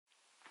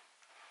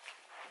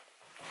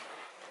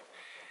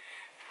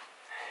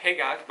Hey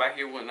guys, back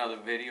here with another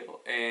video,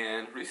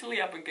 and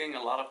recently I've been getting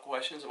a lot of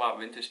questions about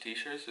vintage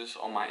t-shirts just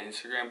on my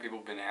Instagram. People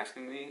have been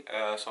asking me,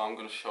 so I'm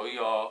going to show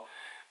you all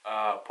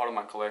part of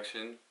my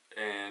collection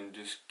and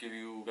just give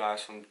you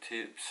guys some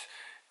tips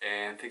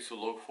and things to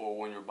look for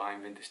when you're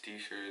buying vintage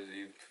t-shirts,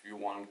 if you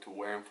want them to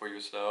wear them for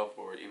yourself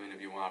or even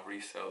if you want to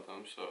resell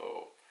them.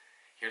 So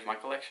here's my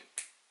collection.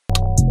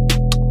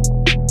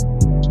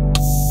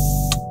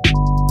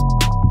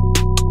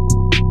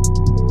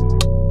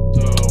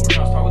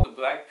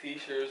 Black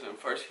t-shirts, and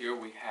first here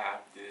we have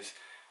this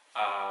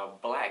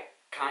black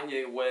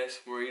Kanye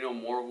West Marino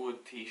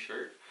Morwood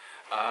t-shirt.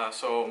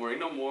 So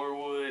Marino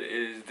Morwood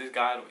is this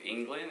guy out of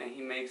England, and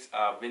he makes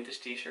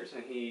vintage t-shirts,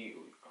 and he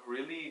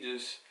really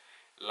just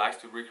likes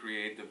to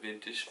recreate the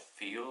vintage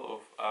feel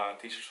of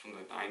t-shirts from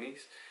the 90s,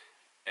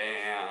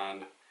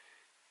 and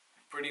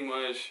pretty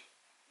much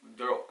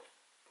they're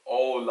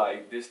all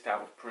like this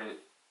type of print,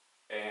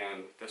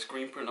 and the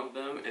screen print of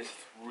them is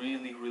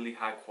really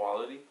high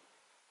quality.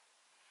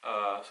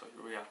 So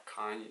here we have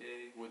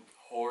Kanye with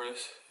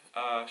Horace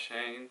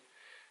Shane.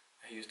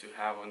 He used to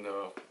have on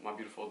the My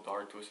Beautiful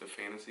Dark Twisted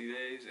Fantasy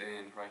days,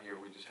 and right here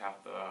we just have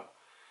the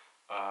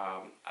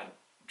I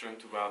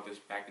dreamt about this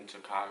back in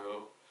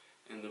Chicago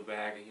in the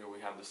back, and here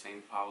we have the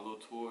St. Pablo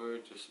tour,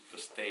 just the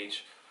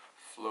stage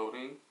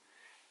floating.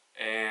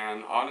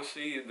 And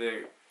honestly,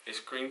 the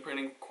screen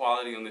printing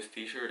quality on this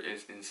t-shirt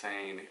is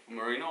insane.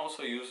 Marino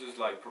also uses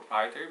like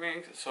proprietary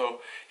inks, so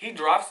he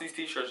drops these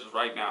t-shirts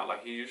right now.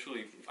 Like he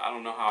usually, I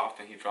don't know how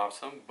often he drops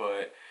them,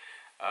 but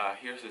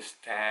here's his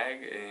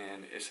tag,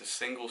 and it's a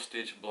single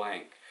stitch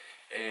blank,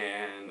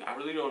 and I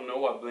really don't know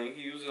what blank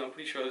he uses. I'm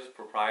pretty sure this is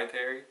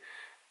proprietary,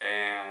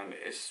 and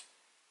it's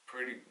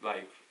pretty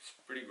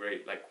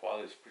great. Like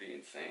quality is pretty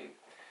insane.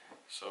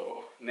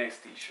 So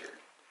next t-shirt.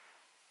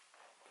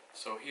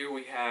 So here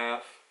we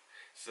have,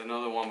 this is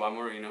another one by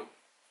Marino.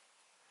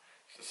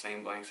 It's the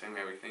same blank, same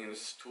everything.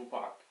 This is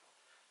Tupac.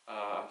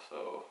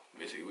 So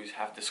basically we just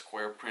have the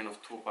square print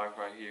of Tupac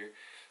right here.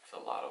 It's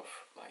a lot of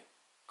like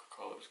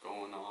colors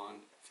going on.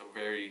 It's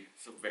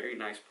a very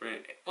nice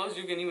print. Plus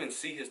you can even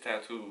see his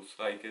tattoos.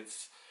 Like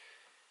it's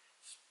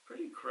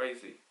pretty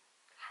crazy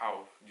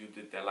how you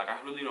did that. Like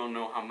I really don't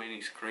know how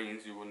many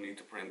screens you would need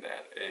to print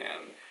that,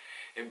 and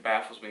it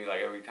baffles me.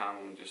 Like every time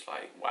I'm just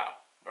like, wow,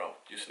 bro,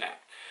 you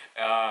snapped.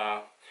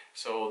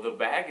 So the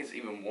bag is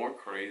even more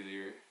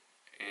crazier,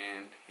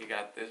 and he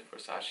got this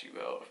Versace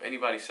belt. If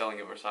anybody's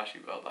selling a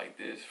Versace belt like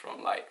this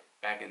from like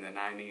back in the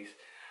 90s,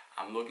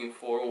 I'm looking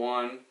for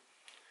one.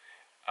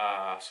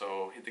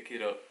 So hit the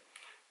kid up.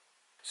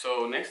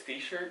 So next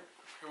t-shirt,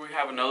 here we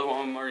have another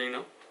one with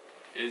Marino.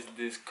 Is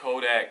this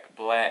Kodak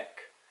black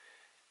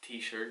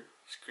t-shirt.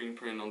 Screen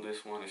print on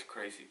this one is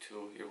crazy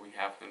too. Here we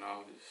have, you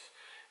know, this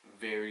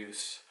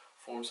various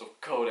forms of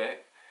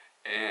Kodak.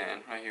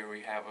 And right here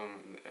we have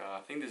them, I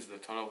think this is the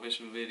tunnel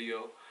vision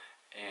video,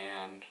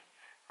 and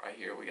right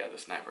here we got the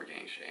sniper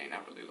gang chain. I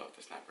really love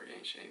the sniper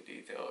gang chain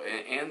detail,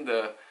 and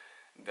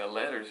the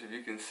letters, if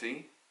you can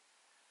see,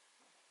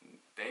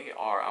 they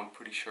are, I'm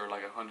pretty sure,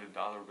 like $100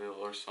 bill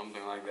or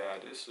something like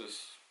that.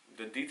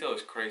 The detail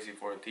is crazy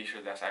for a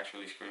t-shirt that's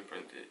actually screen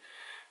printed.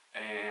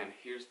 And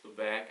here's the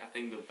back. I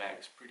think the back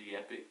is pretty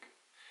epic.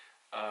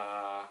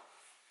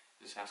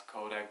 This has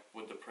Kodak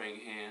with the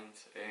praying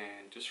hands,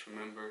 and just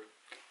remember,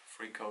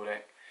 free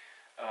Kodak.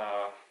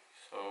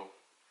 So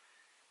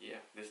yeah,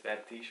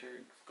 that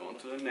t-shirt. Going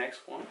to the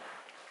next one.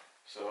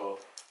 So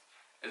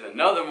there's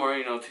another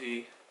Marino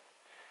tee.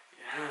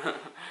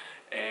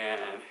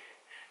 And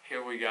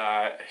here we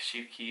got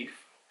Chief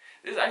Keef.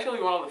 This is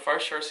actually one of the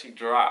first shirts he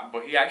dropped,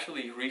 but he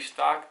actually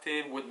restocked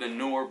it with the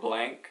newer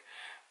blank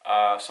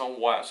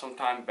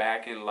sometime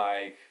back in,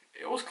 like,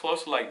 it was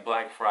close to like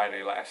Black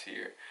Friday last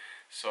year.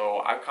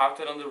 So I copped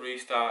it on the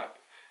restock,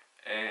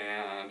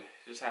 and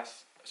it just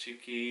has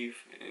Chief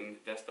Keef, and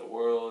that's the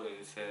world, and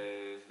it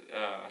says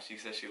she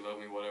says she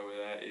loved me, whatever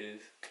that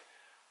is,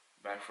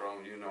 back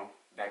from, you know,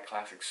 that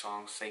classic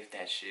song Safe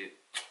That Shit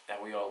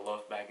that we all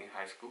loved back in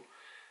high school.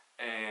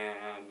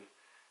 And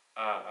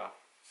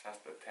this has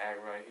the tag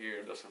right here.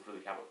 It doesn't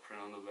really have a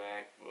print on the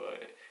back,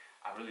 but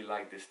I really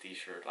like this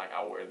t-shirt. Like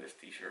I wear this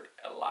t-shirt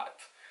a lot.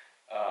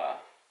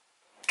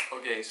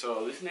 Okay,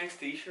 so this next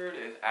t-shirt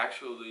is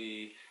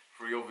actually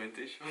real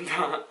vintage.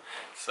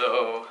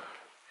 So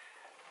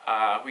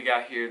we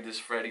got here this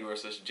Freddy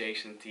versus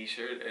Jason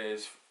t-shirt.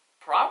 Is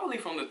probably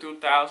from the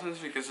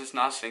 2000s because it's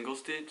not single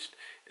stitched,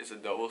 it's a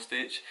double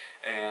stitch.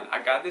 And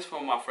I got this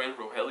from my friend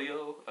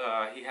Rogelio.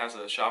 He has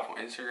a shop on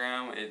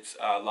Instagram. It's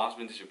Lost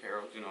Vintage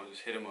Apparel. You know,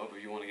 just hit him up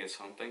if you want to get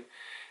something.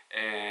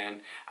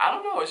 And I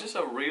don't know, it's just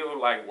a real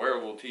like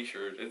wearable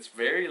t-shirt. It's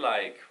very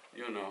like,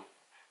 you know,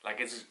 like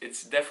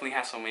it's definitely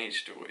has some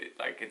age to it.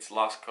 Like it's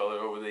lost color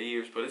over the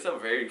years, but it's a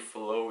very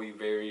flowy,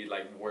 very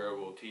like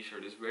wearable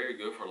t-shirt. It's very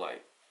good for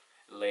like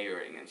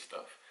layering and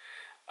stuff.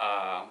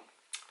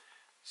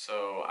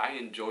 So I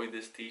enjoy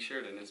this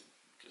t-shirt, and it's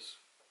just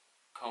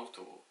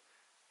comfortable.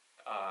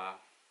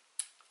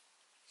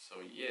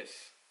 So yes,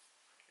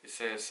 It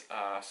says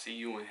 "See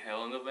You in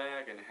Hell" in the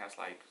back, and it has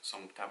like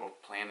some type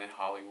of Planet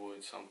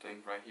Hollywood something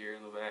right here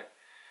in the back.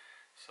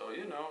 So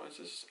you know, it's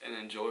just an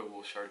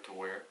enjoyable shirt to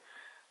wear.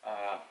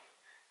 Uh,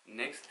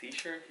 Next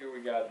T-shirt, here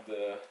we got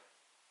the.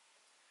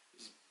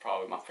 This is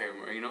probably my favorite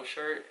merino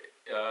shirt.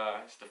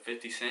 It's the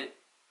 50 Cent.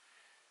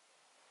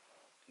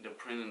 The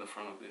print in the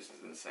front of this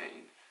is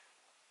insane.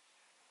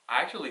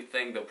 I actually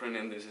think the print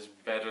in this is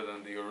better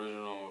than the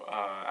original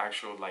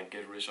actual like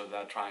Get Rich or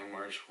Die Trying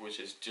merch, which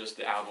is just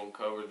the album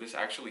cover. This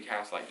actually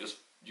has like just,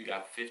 you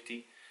got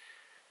 50.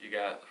 You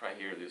got right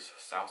here this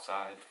South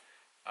Side.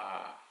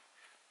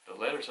 The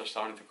letters are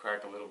starting to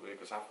crack a little bit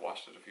because I've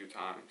watched it a few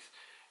times.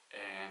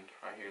 And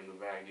right here in the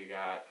back you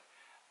got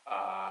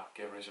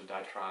Get Rich or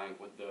Die Trying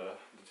with the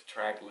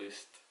track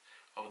list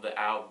of the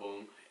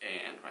album.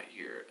 And right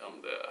here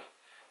on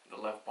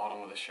the left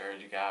bottom of the shirt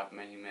you got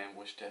Many Men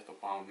Wish Death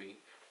Upon Me,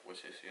 which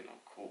is, you know,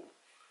 cool.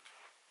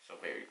 It's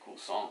a very cool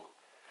song.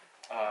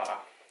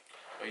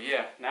 But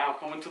yeah, now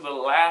coming to the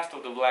last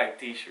of the black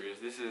t-shirts.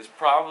 This is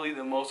probably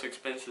the most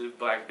expensive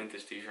black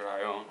vintage t-shirt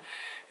I own.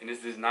 And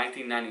it's this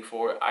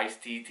 1994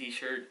 Ice-T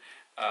t-shirt,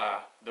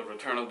 The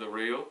Return of the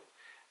Real.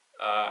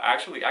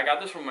 Actually, I got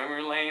this from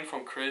Memory Lane,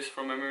 from Chris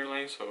from Memory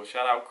Lane. So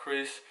shout out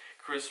Chris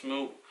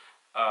Smoot.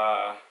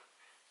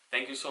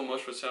 Thank you so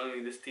much for selling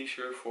me this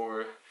t-shirt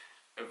for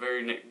a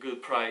very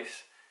good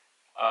price.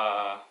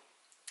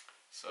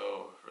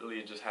 So really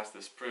it just has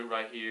this print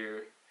right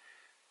here.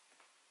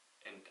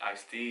 And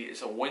Ice-T.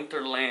 It's a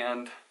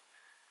Winterland.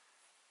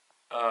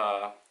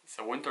 It's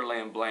a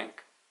Winterland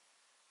blank.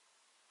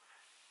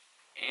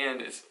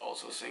 And it's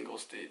also single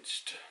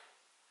stitched.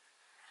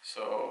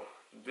 So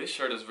this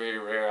shirt is very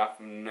rare. I've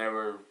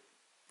never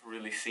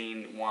really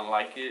seen one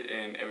like it,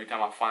 and every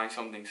time I find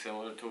something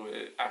similar to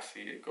it, I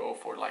see it go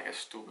for like a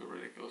stupid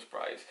ridiculous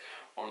price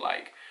on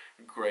like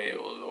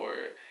Grails or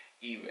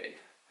eBay.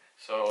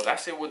 So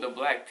that's it with the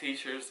black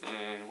t-shirts,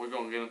 and we're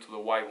gonna get into the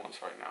white ones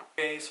right now.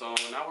 Okay, so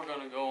now we're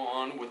gonna go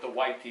on with the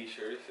white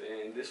t-shirts,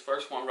 and this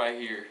first one right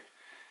here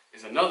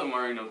is another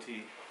merino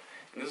tee.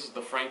 And this is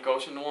the Frank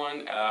Ocean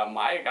one.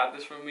 Maya got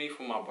this for me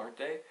for my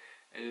birthday.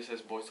 It just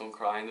says "Boys Don't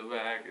Cry" in the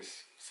back.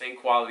 It's same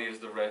quality as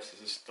the rest.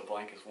 It's just the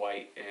blank is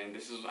white, and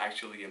this is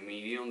actually a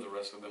medium. The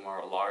rest of them are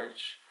a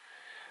large.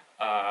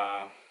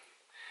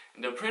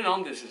 And the print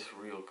on this is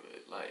real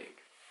good. Like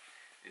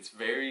it's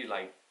very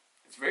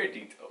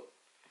detailed.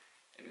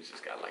 And it's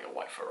just got like a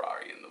white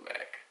Ferrari in the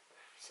back.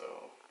 So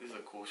this is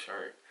a cool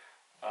shirt.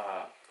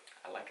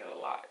 I like it a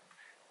lot.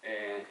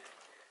 And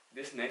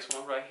this next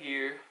one right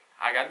here,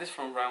 I got this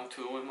from round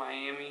 2 in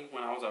Miami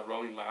when I was at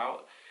Rolling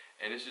Loud.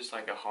 And it's just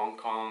like a Hong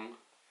Kong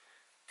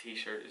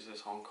t-shirt. It's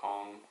just Hong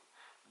Kong.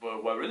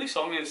 But what really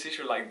sold me in this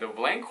t-shirt, like the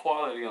blank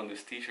quality on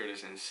this t-shirt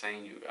is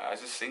insane, you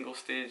guys. It's single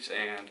stitch,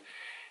 and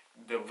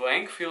the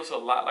blank feels a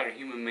lot like a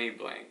human made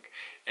blank.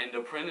 And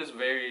the print is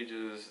very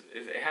just,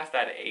 it has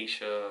that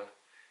Asia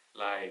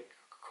like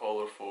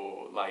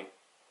colorful like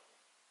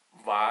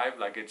vibe.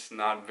 Like it's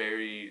not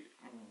very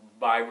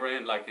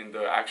vibrant like in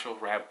the actual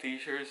rap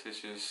t-shirts.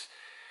 It's just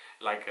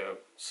like a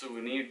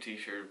souvenir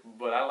t-shirt,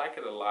 but I like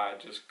it a lot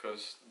just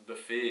because the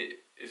fit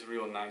is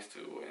real nice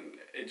too, and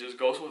it just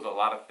goes with a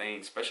lot of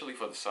things, especially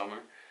for the summer.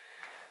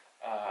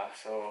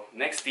 So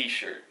next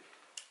t-shirt,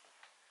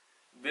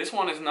 this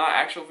one is not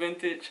actual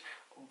vintage,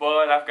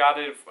 but I've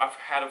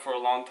had it for a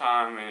long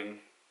time, and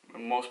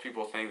most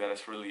people think that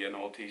it's really an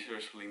old t-shirt.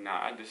 It's really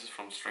not. This is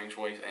from Strange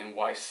Ways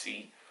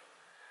NYC.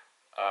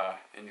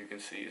 And you can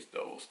see it's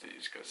double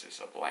stitched because it's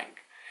a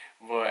blank.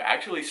 But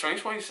actually,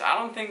 Strange Ways, I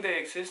don't think they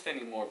exist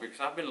anymore because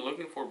I've been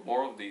looking for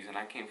more of these and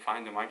I can't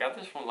find them. I got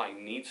this from like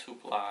Need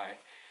Supply.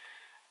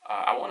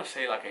 I want to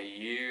say like a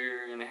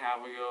year and a half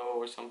ago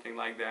or something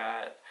like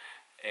that.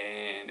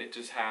 And it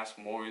just has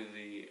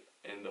Morrissey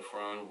in the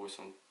front with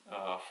some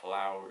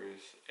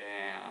flowers,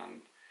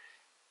 and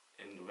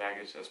in the back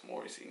it says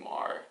Morrissey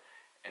Mar,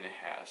 and it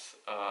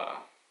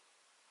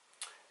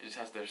just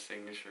has their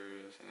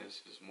signatures, and it's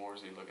just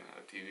Morrissey looking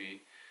at a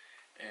TV.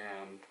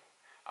 And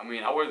I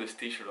mean, I wear this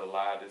t-shirt a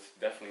lot. It's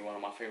definitely one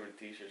of my favorite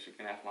t-shirts. You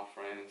can ask my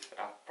friends.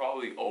 I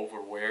probably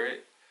overwear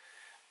it,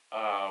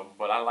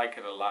 but I like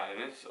it a lot.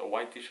 And it's a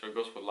white t-shirt. It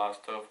goes with a lot of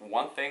stuff.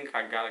 One thing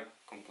I gotta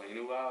complain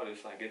about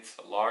is like it's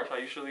a large. I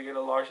usually get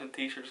a large in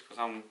t-shirts because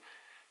I'm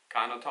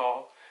kind of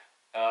tall.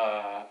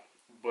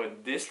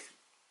 But this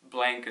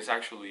blank is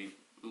actually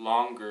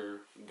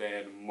longer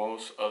than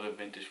most other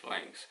vintage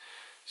blanks.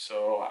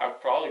 So I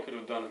probably could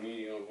have done a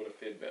medium. It would have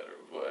fit better.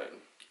 But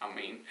I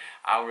mean,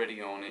 I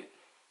already own it.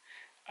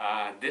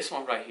 This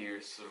one right here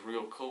is a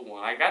real cool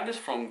one. I got this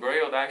from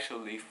Grailed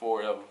actually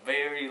for a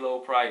very low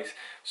price.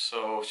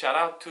 So shout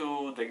out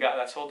to the guy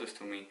that sold this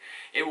to me.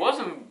 It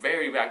wasn't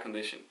very bad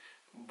condition,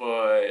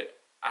 but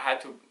I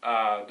had to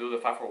do the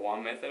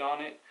 541 method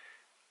on it,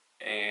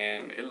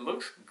 and it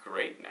looks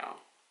great now.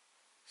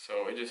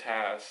 So it just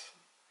has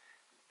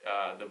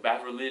the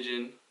Bad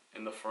Religion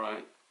in the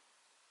front,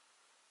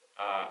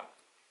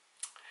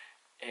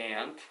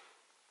 and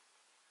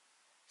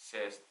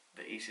says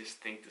the easiest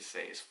thing to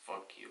say is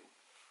 "fuck you,"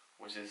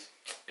 which is,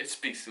 it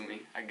speaks to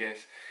me, I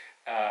guess.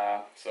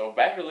 So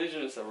Bad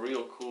Religion is a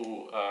real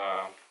cool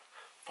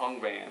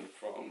punk band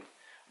from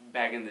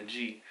back in the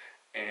G,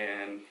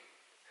 and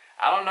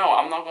I don't know.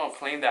 I'm not gonna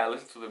claim that I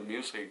listen to the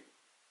music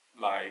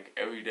like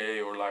every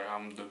day or like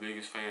I'm the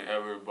biggest fan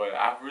ever, but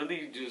I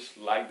really just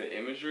like the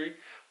imagery.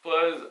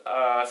 Plus,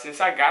 since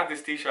I got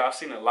this T-shirt, I've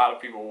seen a lot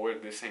of people wear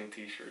the same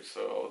T-shirt,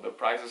 so the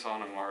prices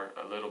on them are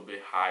a little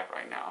bit high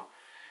right now.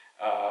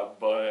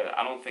 But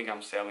I don't think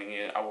I'm selling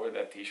it. I wear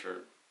that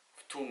T-shirt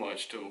too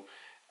much too.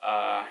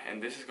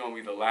 And this is gonna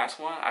be the last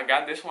one. I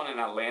got this one in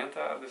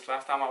Atlanta. This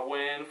last time I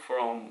went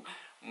from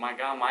my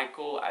guy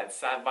Michael at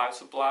Sad Vibe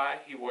Supply.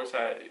 He works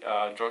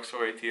at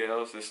Drugstore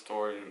ATL's, this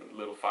store in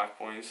Little 5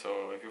 Points.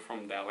 So if you're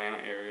from the Atlanta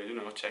area, you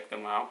know, check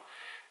them out.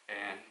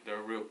 And they're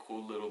a real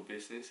cool little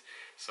business.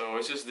 So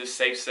it's just this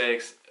Safe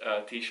Sex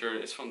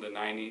T-shirt. It's from the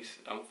 90s.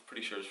 I'm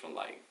pretty sure it's from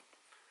like,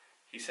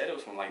 he said it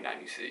was from like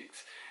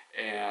 96.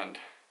 And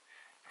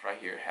right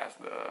here it has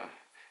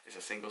it's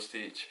a single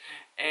stitch.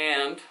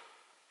 And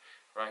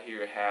right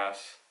here it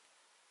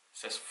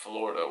says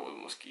Florida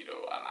with mosquito,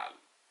 and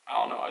I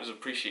don't know, I just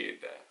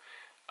appreciate that.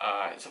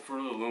 It's a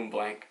Fruit of the Loom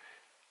blank,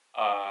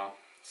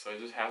 so it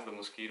just has the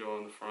mosquito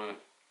in the front,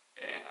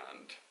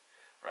 and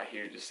right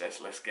here it just says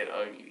Let's Get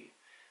Ugly.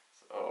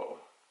 So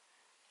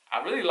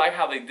I really like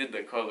how they did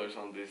the colors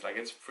on this. Like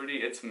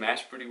it's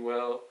matched pretty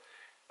well.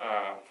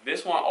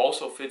 This one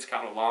also fits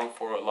kind of long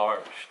for a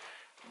large,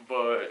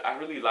 but I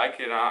really like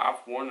it.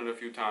 I've worn it a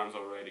few times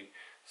already.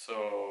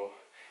 So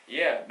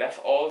yeah, that's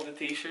all of the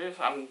T-shirts.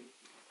 I'm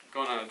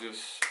gonna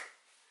just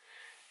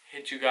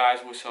hit you guys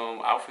with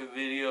some outfit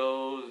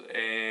videos,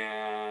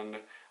 and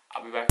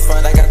I'll be back.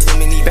 Front, I got too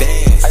many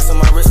bands. Ice on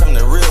my wrist, I'm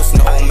the real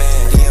snowman.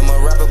 Yeah, I'm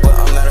a rapper, but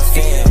I'm not a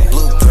fan.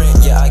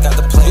 Blueprint, yeah, I got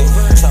the plan.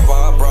 Chop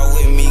all I brought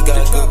with me, got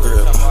a good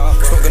grip.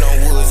 Smoking on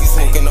woods, you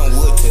smoking on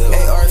wood tip.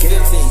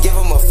 AR-15, give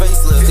him a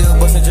facelift. Still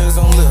busting jugs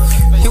on lift.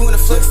 He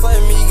wanna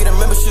Flipside me, get a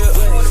membership.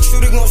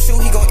 Shooter gon'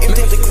 shoot, he gon' empty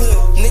up the clip.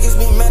 Niggas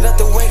be mad at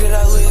the way that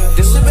I live.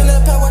 This shit been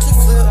up, I watch it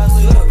flip.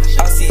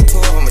 I see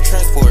 12, I'm a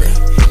transport.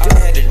 I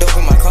had the dope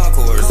in my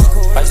Concourse.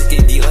 I just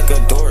get deep like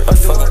a dork.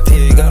 Fuck a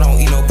pig, I don't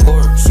eat no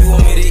pork. She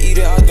want me to eat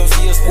it, I don't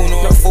see a spoon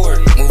or a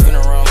fork. Moving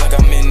around like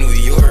I'm in New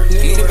York.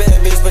 Need a bad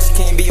bitch, but she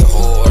can't be a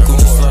whore.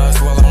 Gucci slides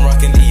while I'm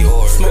rocking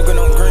Dior.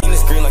 Smoking on green,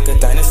 it's green like a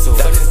dinosaur.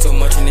 Flexing too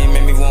much and they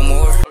made me want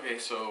more. Okay,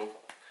 so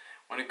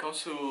when it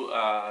comes to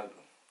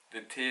the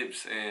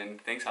tips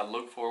and things I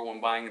look for when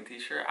buying a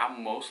T-shirt, I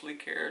mostly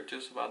care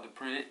just about the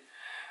print.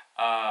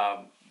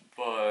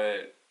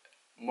 But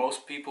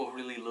most people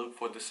really look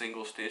for the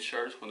single stitch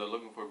shirts when they're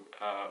looking for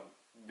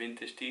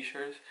vintage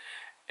T-shirts,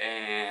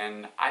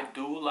 and I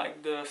do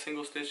like the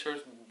single stitch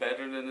shirts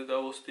better than the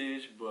double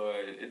stitch,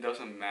 but it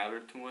doesn't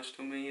matter too much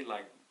to me.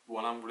 Like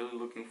what I'm really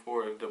looking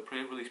for, if the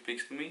print really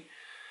speaks to me,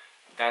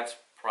 that's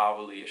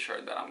probably a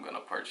shirt that I'm gonna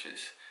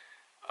purchase.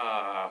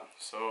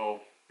 So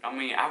I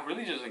mean, I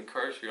really just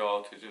encourage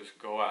y'all to just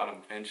go out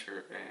and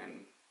venture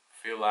and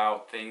feel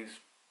out things.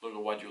 Look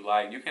at what you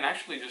like. You can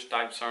actually just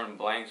type certain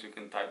blanks. You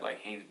can type like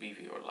Haynes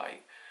Beefy or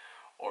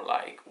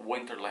like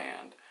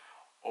Winterland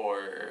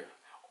or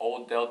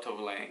Old Delta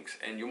blanks,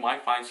 and you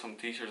might find some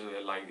T-shirts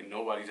that like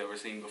nobody's ever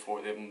seen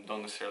before. They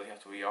don't necessarily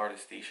have to be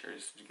artist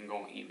T-shirts. You can go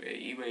on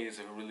eBay. eBay is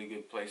a really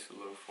good place to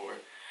look for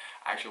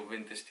actual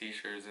vintage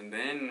T-shirts. And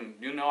then,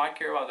 you know, I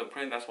care about the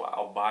print. That's why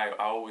I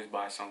always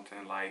buy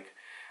something like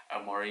a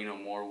Marino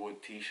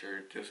Morwood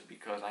T-shirt, just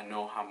because I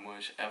know how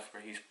much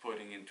effort he's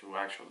putting into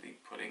actually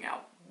putting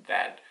out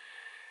that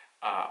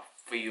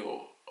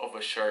feel of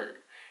a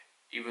shirt.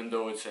 Even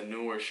though it's a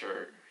newer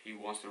shirt, he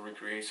wants to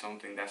recreate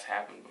something that's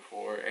happened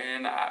before.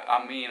 And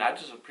I mean, I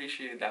just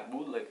appreciate that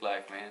bootleg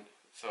life, man.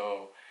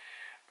 So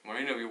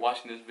Marino, if you're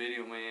watching this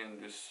video, man,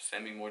 just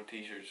send me more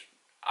T-shirts.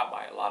 I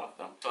buy a lot of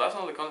them. So that's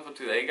all the content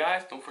for today,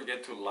 guys. Don't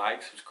forget to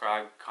like,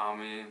 subscribe,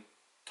 comment,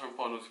 turn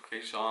post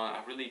notifications on.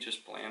 I really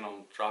just plan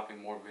on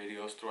dropping more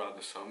videos throughout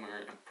the summer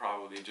and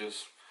probably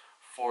just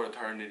for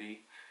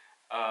eternity.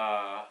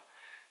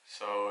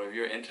 So if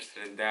you're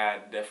interested in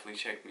that, definitely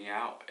check me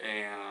out,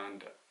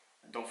 and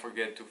don't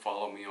forget to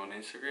follow me on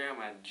Instagram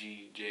at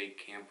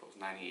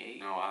GJCampos98.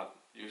 You know, I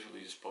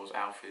usually just post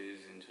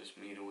outfits and just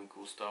me doing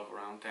cool stuff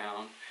around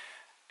town.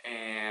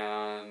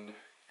 And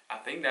I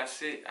think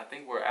that's it. I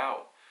think we're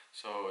out.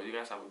 So you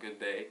guys have a good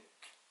day.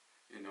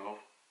 You know,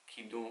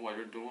 keep doing what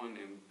you're doing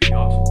and be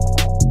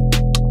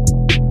awesome.